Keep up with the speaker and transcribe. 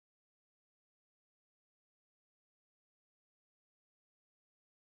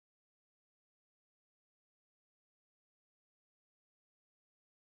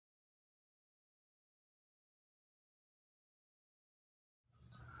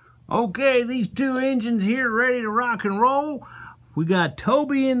Okay, these two engines here ready to rock and roll. We got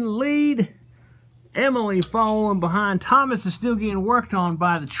Toby in the lead, Emily following behind. Thomas is still getting worked on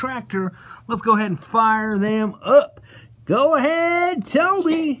by the tractor. Let's go ahead and fire them up. Go ahead,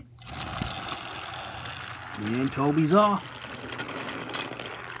 Toby. And Toby's off,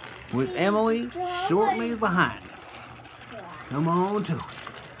 with Emily shortly behind. Come on, Toby.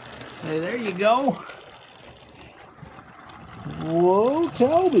 Hey, there you go. Whoa,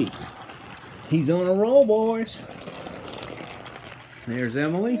 Toby. He's on a roll, boys. There's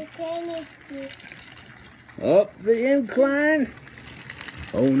Emily. Up the incline.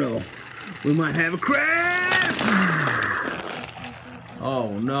 Oh no, we might have a crash.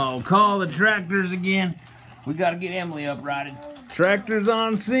 Oh no, call the tractors again. We gotta get Emily uprighted. Tractors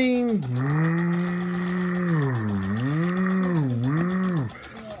on scene.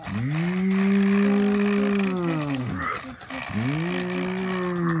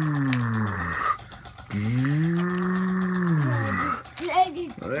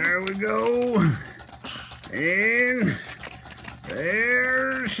 There we go. And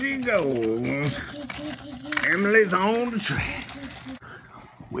there she goes. Emily's on the track.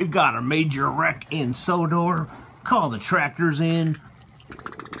 We've got a major wreck in Sodor. Call the tractors in.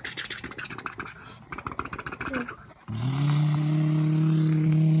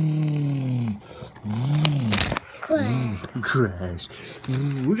 Crash.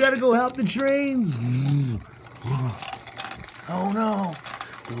 We gotta go help the trains. Oh no.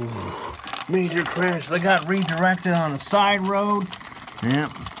 Major crash. They got redirected on a side road.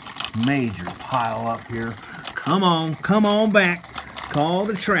 Yep. Major pile up here. Come on back. Call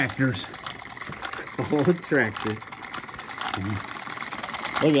the tractors. Call the tractors.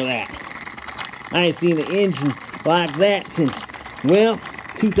 Look at that. I ain't seen an engine like that since, well,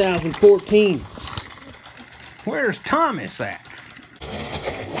 2014. Where's Thomas at?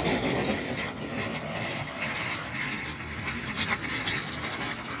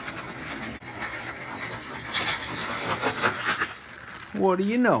 What do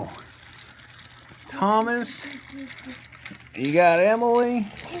you know? Thomas, you got Emily.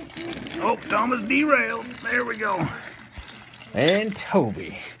 Oh, Thomas derailed. There we go. And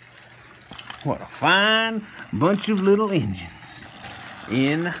Toby. What a fine bunch of little engines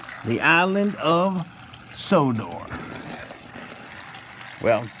in the island of Sodor.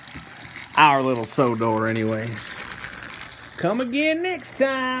 Well, our little Sodor anyways. Come again next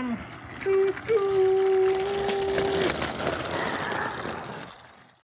time. Doo-doo.